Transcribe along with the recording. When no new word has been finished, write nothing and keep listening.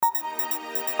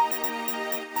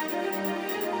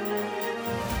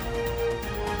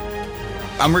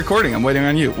I'm recording. I'm waiting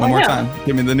on you. One more time.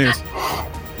 Give me the news.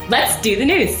 Let's do the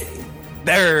news.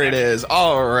 There it is.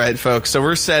 All right, folks. So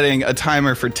we're setting a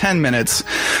timer for 10 minutes.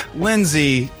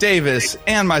 Lindsay, Davis,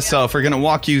 and myself are going to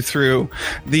walk you through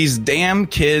these damn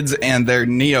kids and their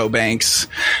neobanks.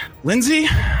 Lindsay,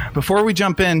 before we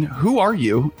jump in, who are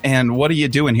you and what are you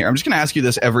doing here? I'm just going to ask you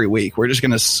this every week. We're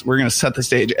going to set the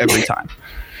stage every time.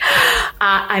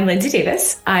 I'm Lindsay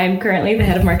Davis. I'm currently the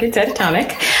head of markets at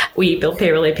Atomic. We build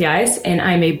payroll APIs, and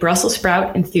I'm a Brussels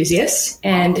sprout enthusiast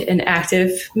and an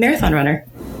active marathon runner.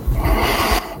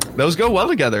 Those go well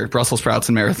together, Brussels sprouts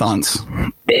and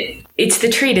marathons. It's the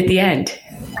treat at the end.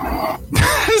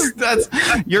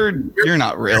 You're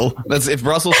not real. That's if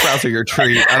Brussels sprouts are your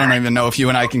treat. I don't even know if you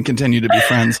and I can continue to be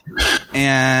friends.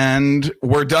 And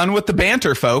we're done with the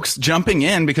banter, folks. Jumping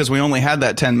in because we only had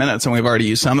that 10 minutes and we've already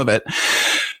used some of it.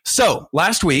 So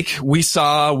last week we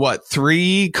saw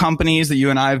 3 companies that you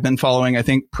and I have been following, I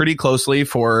think, pretty closely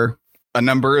for a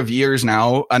number of years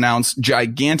now, announced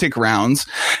gigantic rounds.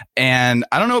 And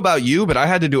I don't know about you, but I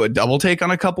had to do a double take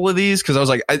on a couple of these because I was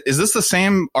like, is this the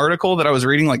same article that I was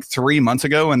reading like 3 months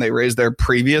ago when they raised their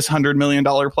previous $100 million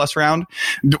plus round?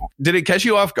 Did it catch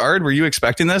you off guard? Were you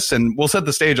expecting this? And we'll set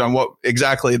the stage on what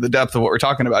exactly the depth of what we're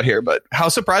talking about here. But how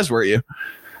surprised were you?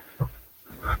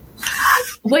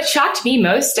 What shocked me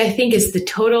most, I think, is the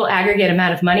total aggregate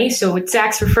amount of money. So what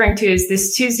Zach's referring to is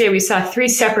this Tuesday, we saw 3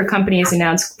 separate companies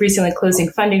announce recently closing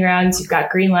funding rounds. You've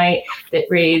got Greenlight that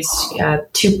raised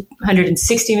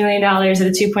 $260 million at a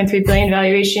 $2.3 billion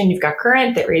valuation. You've got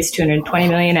Current that raised $220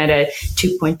 million at a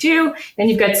 2.2. Then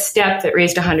you've got Step that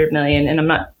raised $100 million. And I'm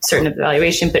not certain of the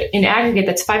valuation, but in aggregate,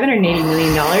 that's $580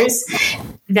 million.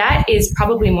 That is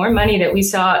probably more money that we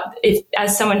saw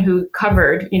as someone who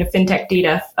covered, fintech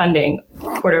data funding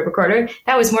quarter over quarter.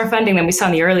 That was more funding than we saw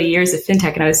in the early years of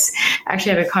fintech. And I was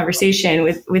actually having a conversation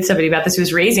with somebody about this who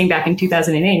was raising back in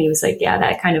 2008. He was like, yeah,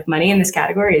 that kind of money in this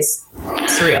category is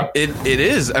surreal. It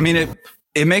is. I mean,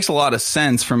 it makes a lot of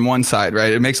sense from one side,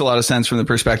 right? It makes a lot of sense from the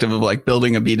perspective of like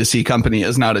building a B2C company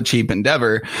is not a cheap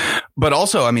endeavor. But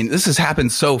also, I mean, this has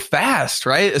happened so fast,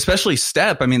 right? Especially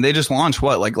Step. I mean, they just launched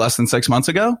less than 6 months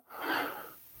ago?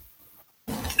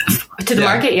 To the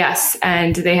market, yes.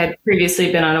 And they had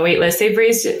previously been on a wait list. They've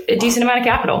raised a decent amount of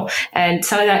capital. And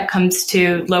some of that comes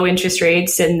to low interest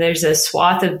rates. And there's a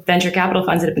swath of venture capital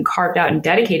funds that have been carved out and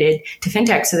dedicated to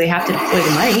fintech. So they have to deploy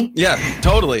the money. Yeah,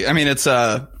 totally. I mean, it's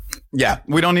yeah,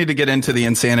 we don't need to get into the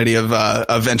insanity of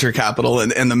venture capital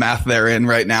and the math therein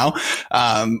right now.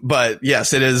 But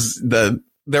yes, it is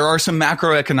there are some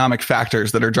macroeconomic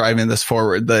factors that are driving this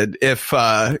forward that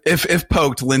if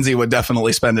poked, Lindsay would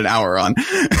definitely spend an hour on,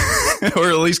 or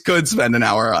at least could spend an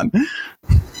hour on.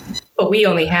 But we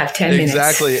only have 10 minutes.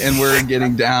 Exactly. And we're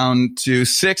getting down to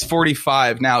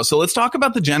 6:45 now. So let's talk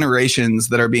about the generations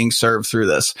that are being served through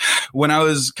this. When I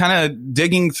was kind of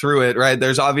digging through it, right,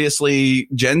 there's obviously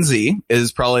Gen Z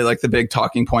is probably like the big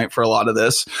talking point for a lot of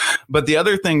this. But the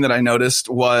other thing that I noticed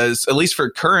was, at least for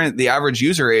Current, the average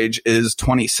user age is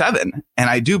 27. And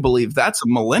I do believe that's a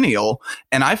millennial.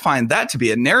 And I find that to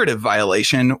be a narrative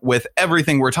violation with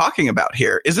everything we're talking about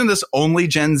here. Isn't this only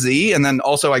Gen Z? And then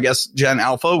also, I guess, Gen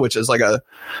Alpha, which is like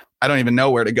I don't even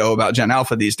know where to go about Gen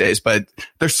Alpha these days, but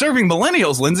they're serving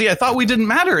millennials, Lindsay. I thought we didn't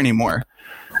matter anymore.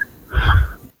 Well,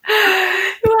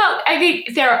 I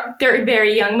think they're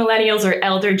very young millennials or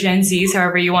elder Gen Zs,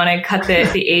 however you want to cut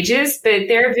the ages, but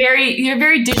they're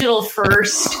very digital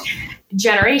first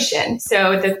generation.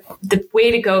 So the way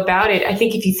to go about it, I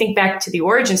think if you think back to the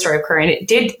origin story of Current, it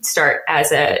did start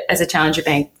as a challenger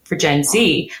bank for Gen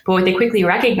Z. But what they quickly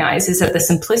recognized is that the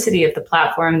simplicity of the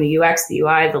platform, the UX, the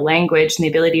UI, the language, and the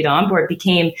ability to onboard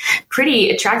became pretty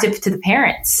attractive to the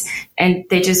parents. And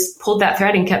they just pulled that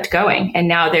thread and kept going. And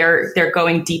now they're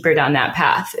going deeper down that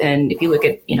path. And if you look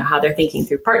at how they're thinking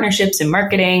through partnerships and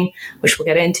marketing, which we'll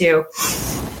get into,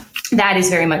 that is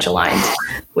very much aligned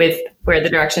with where the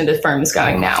direction of the firm is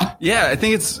going now. Yeah, I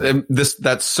think it's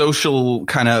that social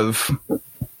kind of,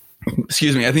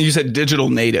 excuse me, I think you said digital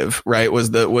native, right,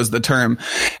 was the term.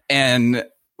 And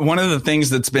one of the things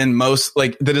that's been most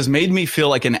that has made me feel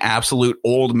like an absolute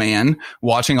old man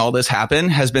watching all this happen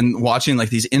has been watching like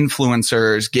these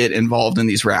influencers get involved in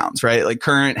these rounds, right? Like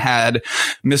Current had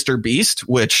Mr. Beast,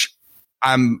 which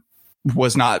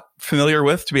was not familiar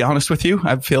with, to be honest with you.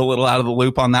 I feel a little out of the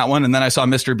loop on that one. And then I saw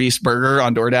Mr. Beast Burger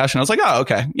on DoorDash and I was like, oh,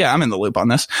 okay. Yeah, I'm in the loop on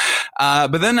this.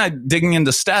 But then digging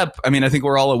into Step, I mean, I think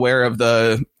we're all aware of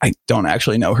I don't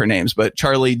actually know her names, but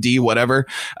Charlie D whatever,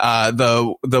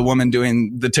 the woman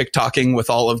doing the TikToking with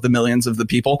all of the millions of the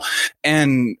people.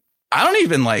 And I don't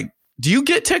even Do you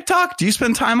get TikTok? Do you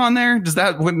spend time on there? Does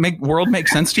that world make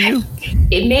sense to you?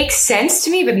 It makes sense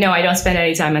to me, but no, I don't spend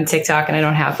any time on TikTok, and I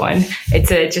don't have one.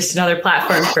 It's just another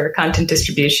platform for content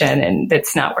distribution, and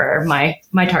that's not where my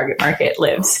target market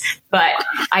lives. But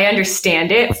I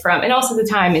understand it and also the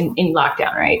time in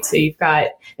lockdown, right? So you've got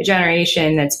a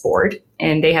generation that's bored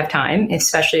and they have time,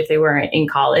 especially if they weren't in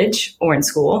college or in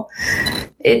school.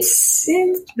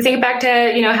 Think back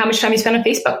to, how much time you spent on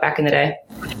Facebook back in the day.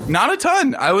 Not a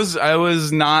ton. I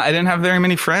didn't have very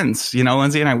many friends.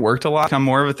 Lindsay and I worked a lot. Become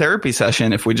more of a therapy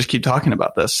session if we just keep talking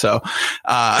about this. So,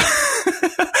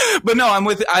 but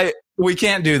no, we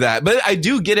can't do that, but I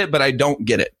do get it, but I don't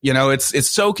get it. It's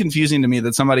so confusing to me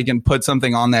that somebody can put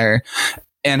something on there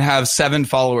and have 7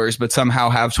 followers, but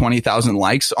somehow have 20,000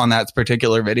 likes on that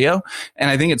particular video. And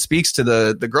I think it speaks to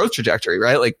the growth trajectory,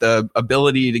 right? Like the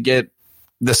ability to get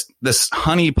this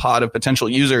honeypot of potential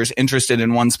users interested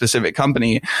in one specific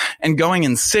company, and going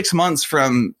in 6 months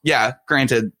from,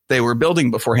 granted they were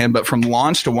building beforehand, but from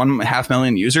launch to 1.5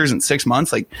 million users in 6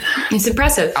 months, like it's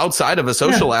impressive. Outside of a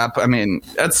social app, I mean,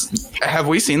 have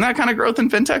we seen that kind of growth in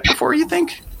fintech before, you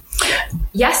think?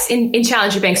 Yes, in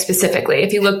Challenger Bank specifically.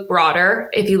 If you look broader,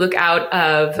 if you look out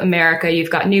of America, you've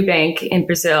got Nubank in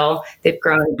Brazil. They've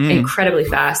grown incredibly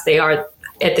fast. They are,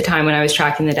 at the time when I was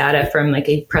tracking the data from like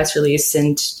a press release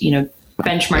and,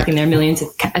 benchmarking their millions of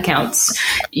accounts,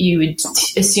 you would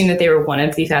assume that they were one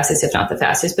of the fastest, if not the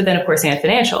fastest. But then, of course, Ant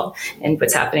Financial and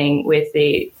what's happening with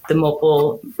the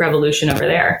mobile revolution over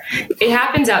there. It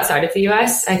happens outside of the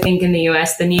U.S. I think in the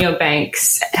U.S., the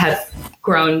neobanks have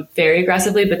grown very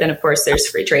aggressively. But then, of course, there's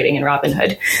free trading and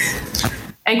Robinhood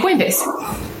and Coinbase.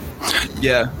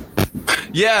 Yeah.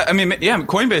 I mean,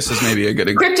 Coinbase is maybe a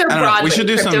good crypto broadly. We should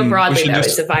do crypto broadly, though,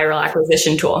 it's a viral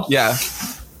acquisition tool.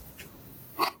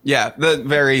 Yeah,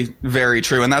 very, very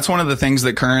true. And that's one of the things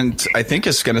that Current, I think,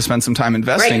 is going to spend some time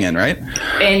investing in, right?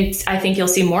 And I think you'll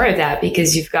see more of that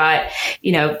because you've got,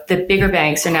 the bigger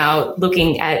banks are now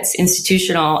looking at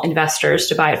institutional investors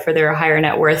to buy it for their higher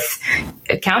net worth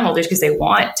account holders because they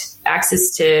want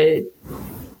access to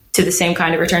the same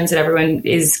kind of returns that everyone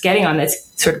is getting on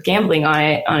this sort of gambling on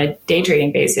it on a day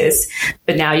trading basis.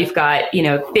 But now you've got,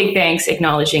 big banks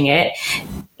acknowledging it.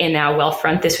 And now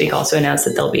Wealthfront this week also announced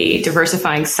that they'll be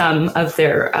diversifying some of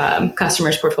their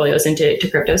customers' portfolios into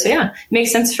crypto. So it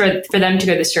makes sense for them to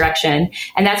go this direction.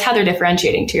 And that's how they're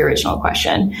differentiating, to your original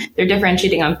question. They're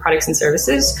differentiating on products and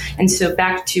services. And so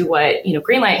back to what,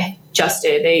 Greenlight just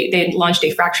did, they launched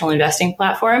a fractional investing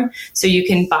platform. So you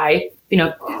can buy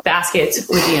baskets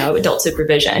with, adult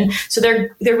supervision. So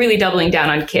they're really doubling down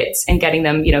on kids and getting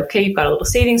them, okay, you've got a little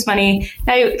savings money.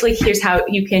 Now, here's how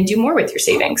you can do more with your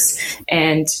savings.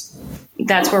 And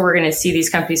that's where we're going to see these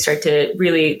companies start to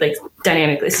really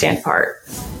dynamically stand apart.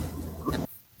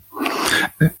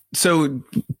 So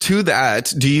to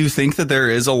that, do you think that there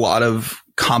is a lot of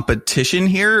competition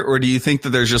here, or do you think that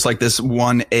there's just this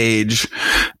one age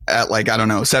at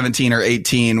 17 or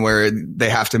 18 where they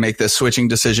have to make this switching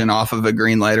decision off of a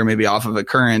Greenlight or maybe off of a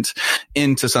Current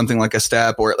into something like a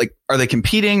Step, or are they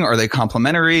competing? Are they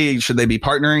complementary? Should they be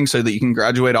partnering so that you can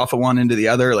graduate off of one into the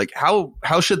other?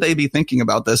 How should they be thinking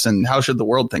about this, and how should the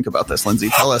world think about this? Lindsay,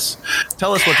 tell us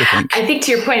what you think. I think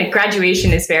to your point,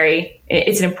 graduation is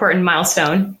it's an important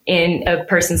milestone in a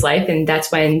person's life. And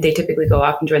that's when they typically go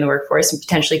off and join the workforce and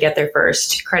potentially get their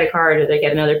first credit card, or they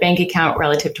get another bank account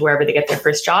relative to wherever they get their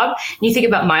first job. And you think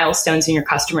about milestones in your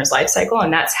customer's life cycle,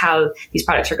 and that's how these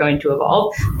products are going to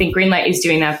evolve. I think Greenlight is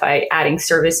doing that by adding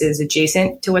services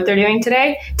adjacent to what they're doing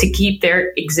today to keep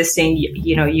their existing,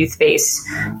 youth base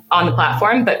on the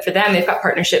platform. But for them, they've got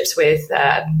partnerships with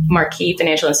marquee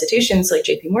financial institutions like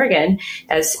JP Morgan,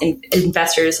 as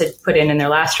investors had put in their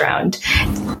last round.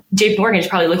 JP Morgan is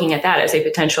probably looking at that as a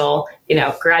potential,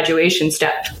 graduation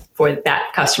step for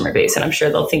that customer base. And I'm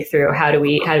sure they'll think through how do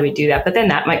we do that? But then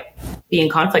that might be in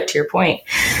conflict, to your point.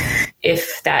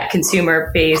 If that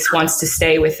consumer base wants to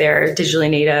stay with their digitally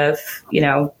native,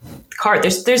 card,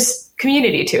 there's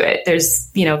community to it.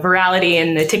 There's, virality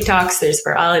in the TikToks. There's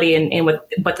virality in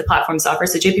what the platforms offer.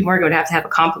 So JP Morgan would have to have a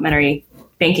complementary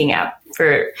banking app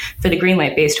for the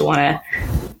Greenlight base to want to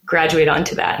graduate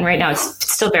onto that. And right now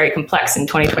it's still very complex in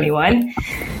 2021.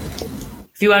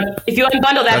 If you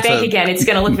unbundle that bank again, it's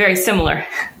going to look very similar.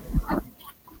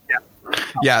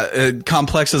 Yeah,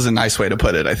 complex is a nice way to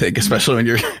put it, I think, especially when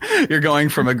you're going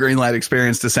from a Greenlight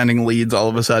experience to sending leads all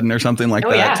of a sudden or something like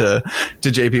that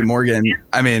to JP Morgan.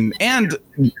 I mean, and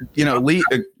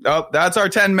that's our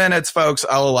 10 minutes, folks.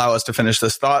 I'll allow us to finish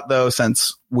this thought though,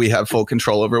 since we have full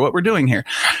control over what we're doing here.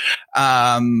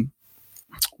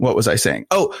 what was I saying?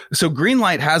 Oh, so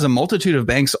Greenlight has a multitude of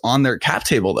banks on their cap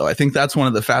table, though. I think that's one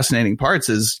of the fascinating parts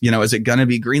is, is it going to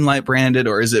be Greenlight branded,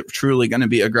 or is it truly going to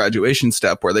be a graduation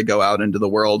step where they go out into the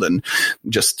world and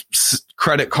just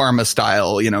Credit Karma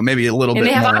style, maybe a little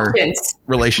bit more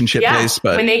relationship based.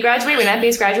 But when they graduate, when that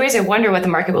base graduates, I wonder what the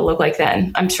market will look like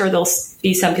then. I'm sure there'll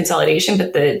be some consolidation,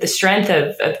 but the strength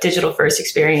of digital first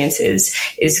experiences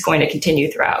is going to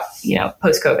continue throughout,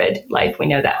 post-COVID life. We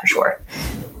know that for sure.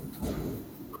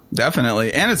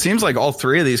 Definitely. And it seems like all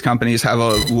three of these companies have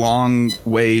a long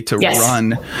way to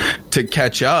run to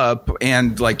catch up,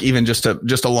 and like even just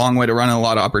a long way to run and a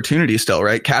lot of opportunity still,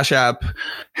 right? Cash App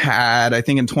had, I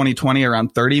think in 2020,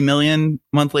 around 30 million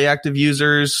monthly active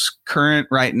users. Current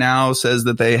right now says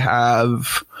that they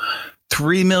have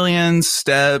 3 million.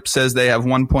 Step says they have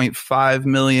 1.5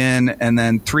 million, and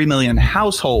then 3 million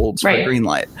households for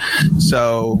Greenlight.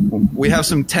 So we have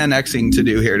some 10xing to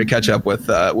do here to catch up with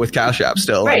Cash App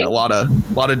still, and a lot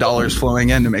of dollars flowing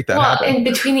in to make that happen. And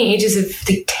between the ages of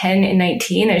 10 and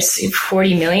 19, there's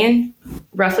 40 million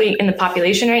roughly in the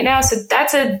population right now. So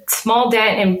that's a small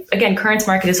dent. And again, Current's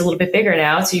market is a little bit bigger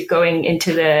now. So you're going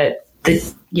into the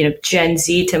Gen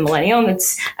Z to millennial, and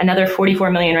that's another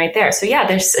 44 million right there. So yeah,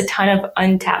 there's a ton of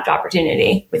untapped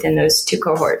opportunity within those two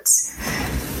cohorts.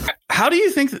 How do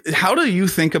you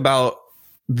think about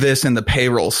this in the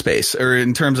payroll space, or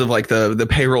in terms of like the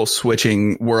payroll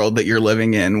switching world that you're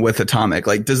living in with Atomic?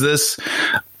 Like, does this,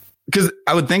 because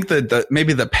I would think that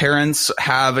maybe the parents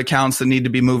have accounts that need to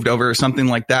be moved over or something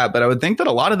like that. But I would think that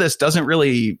a lot of this doesn't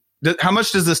really, how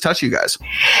much does this touch you guys?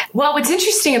 Well, what's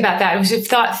interesting about that is we've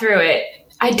thought through it.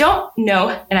 I don't know,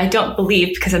 and I don't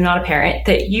believe, because I'm not a parent,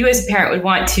 that you as a parent would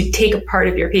want to take a part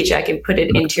of your paycheck and put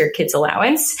it into your kid's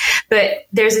allowance. But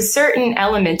there's a certain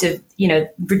element of,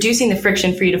 reducing the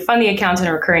friction for you to fund the accounts on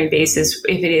a recurring basis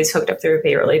if it is hooked up through a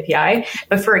payroll API.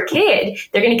 But for a kid,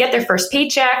 they're going to get their first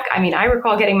paycheck. I mean, I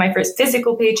recall getting my first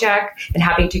physical paycheck and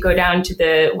having to go down to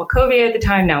the Wachovia at the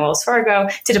time, now Wells Fargo,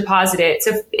 to deposit it.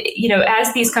 So,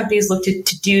 as these companies look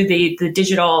to do the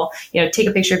digital, take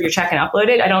a picture of your check and upload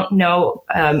it, I don't know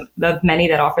of many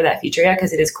that offer that feature yet,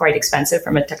 because it is quite expensive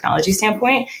from a technology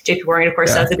standpoint. JP Morgan, of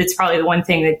course, says that it's probably the one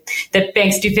thing that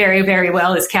banks do very, very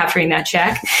well is capturing that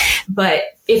check. But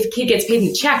if a kid gets paid in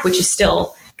the check, which is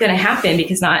still going to happen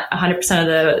because not 100% of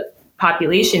the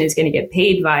population is going to get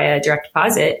paid via direct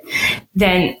deposit,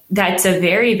 then that's a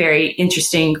very, very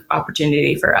interesting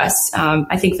opportunity for us.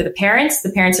 I think for the parents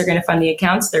are going to fund the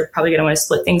accounts. They're probably going to want to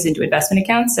split things into investment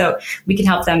accounts. So we can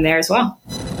help them there as well.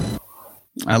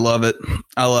 I love it.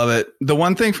 The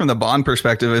one thing from the bond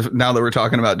perspective, now that we're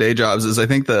talking about day jobs, is I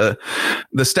think the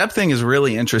Step thing is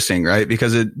really interesting, right?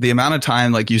 Because the amount of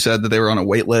time, like you said, that they were on a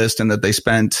wait list and that they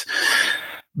spent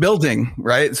building,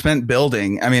 right?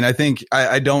 I mean, I think,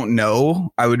 I don't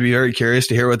know. I would be very curious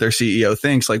to hear what their CEO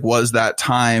thinks. Like, was that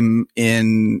time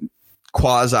in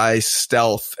quasi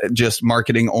stealth, just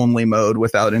marketing only mode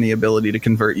without any ability to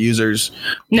convert users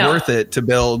worth it to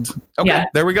build? Okay,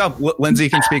 there we go. Lindsay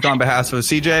can speak on behalf of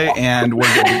CJ, and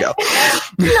we're good to go.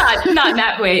 Not in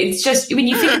that way. It's just when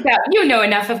you think about,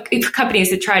 enough of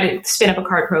companies that try to spin up a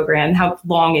card program, how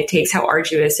long it takes, how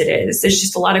arduous it is. There's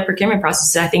just a lot of procurement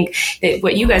processes. I think that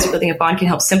what you guys are building at Bond can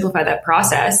help simplify that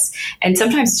process. And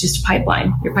sometimes it's just a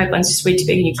pipeline. Your pipeline's just way too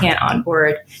big and you can't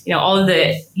onboard, all of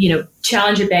the,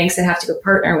 challenger banks that have to go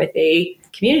partner with a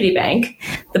community bank.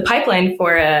 The pipeline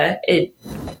for a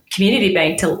community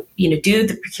bank to, do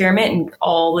the procurement and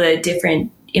all the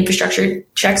different infrastructure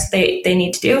checks they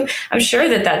need to do, I'm sure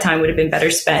that time would have been better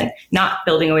spent not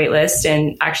building a wait list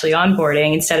and actually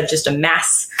onboarding instead of just a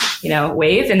mass,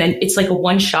 wave. And then it's like a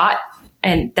one shot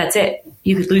and that's it.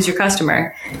 You could lose your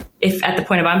customer if at the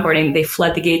point of onboarding they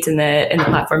flood the gates and the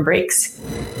platform breaks.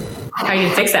 How are you going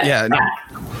to fix that? Yeah. No.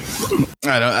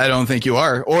 I don't think you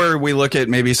are. Or we look at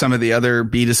maybe some of the other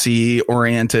B2C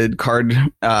oriented card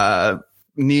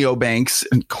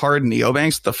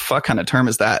neobanks. The fuck kind of term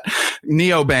is that?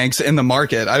 Neobanks in the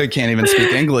market. I can't even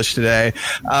speak English today.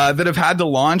 That have had to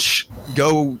launch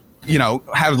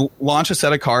a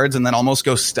set of cards and then almost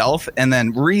go stealth and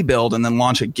then rebuild and then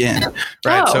launch again.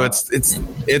 Right. So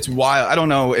it's wild. I don't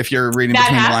know if you're reading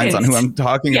between the lines on who I'm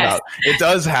talking about. It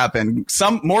does happen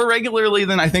some more regularly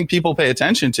than I think people pay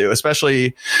attention to,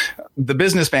 especially the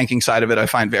business banking side of it. I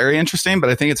find very interesting, but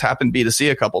I think it's happened B2C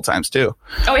a couple times too.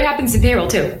 Oh, it happens in payroll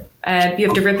too. You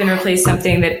have to rip and replace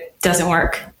something that doesn't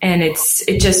work. And it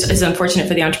just is unfortunate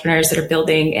for the entrepreneurs that are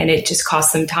building, and it just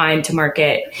costs them time to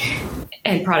market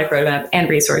and product roadmap and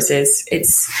resources.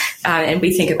 And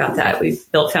we think about that.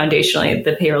 We've built foundationally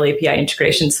the payroll API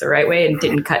integrations the right way and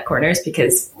didn't cut corners,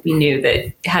 because we knew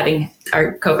that having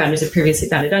our co-founders had previously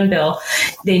founded Unbill,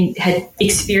 they had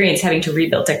experience having to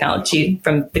rebuild technology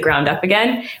from the ground up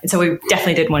again. And so we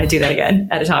definitely didn't want to do that again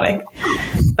at Atomic.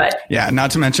 But yeah, not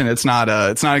to mention it's not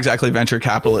exactly venture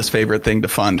capitalists' favorite thing to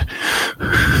fund.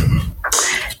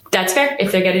 That's fair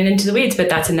if they're getting into the weeds, but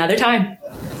that's another time.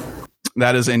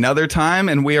 That is another time,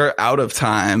 and we are out of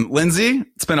time. Lindsay,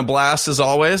 it's been a blast as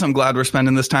always. I'm glad we're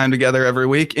spending this time together every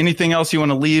week. Anything else you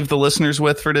want to leave the listeners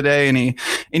with for today?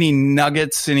 Any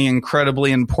nuggets, any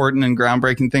incredibly important and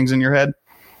groundbreaking things in your head?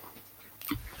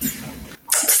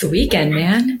 It's the weekend,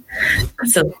 man.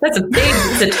 It's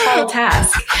a tall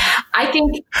task.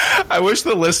 I wish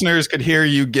the listeners could hear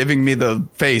you giving me the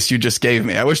face you just gave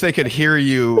me. I wish they could hear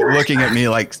you looking at me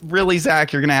like, really,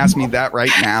 Zach, you're going to ask me that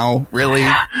right now? Really?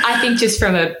 I think just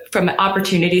from an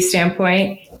opportunity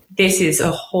standpoint, this is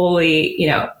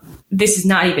this is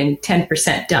not even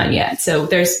 10% done yet. So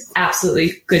there's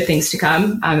absolutely good things to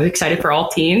come. I'm excited for all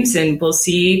teams, and we'll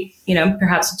see,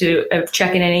 perhaps do a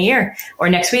check-in in a year or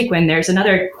next week when there's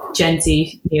another Gen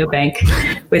Z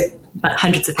neobank with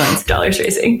hundreds of millions of dollars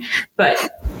raising. But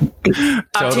the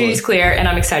opportunity is clear, and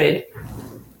I'm excited.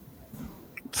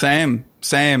 Same.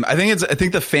 I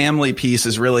think the family piece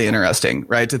is really interesting,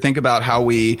 right? To think about how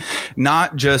we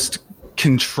not just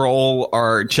control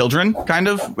our children, kind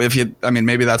of,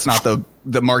 maybe that's not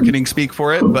the marketing speak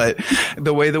for it, but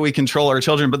the way that we control our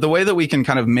children, but the way that we can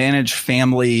kind of manage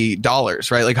family dollars,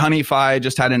 right? Like Honeyfi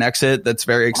just had an exit that's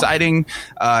very exciting.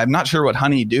 I'm not sure what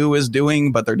Honeydo is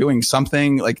doing, but they're doing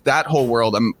something like that whole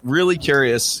world. I'm really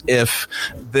curious if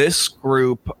this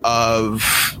group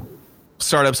of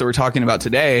startups that we're talking about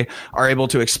today are able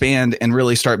to expand and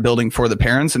really start building for the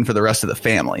parents and for the rest of the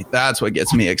family. That's what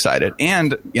gets me excited.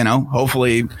 And,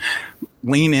 hopefully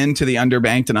lean into the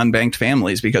underbanked and unbanked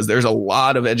families, because there's a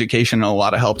lot of education and a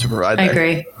lot of help to provide there. I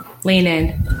agree. Lean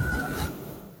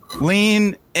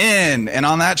in. And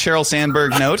on that Sheryl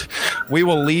Sandberg note, we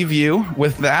will leave you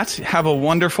with that. Have a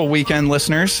wonderful weekend,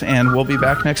 listeners, and we'll be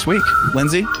back next week.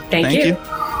 Lindsay, thank you.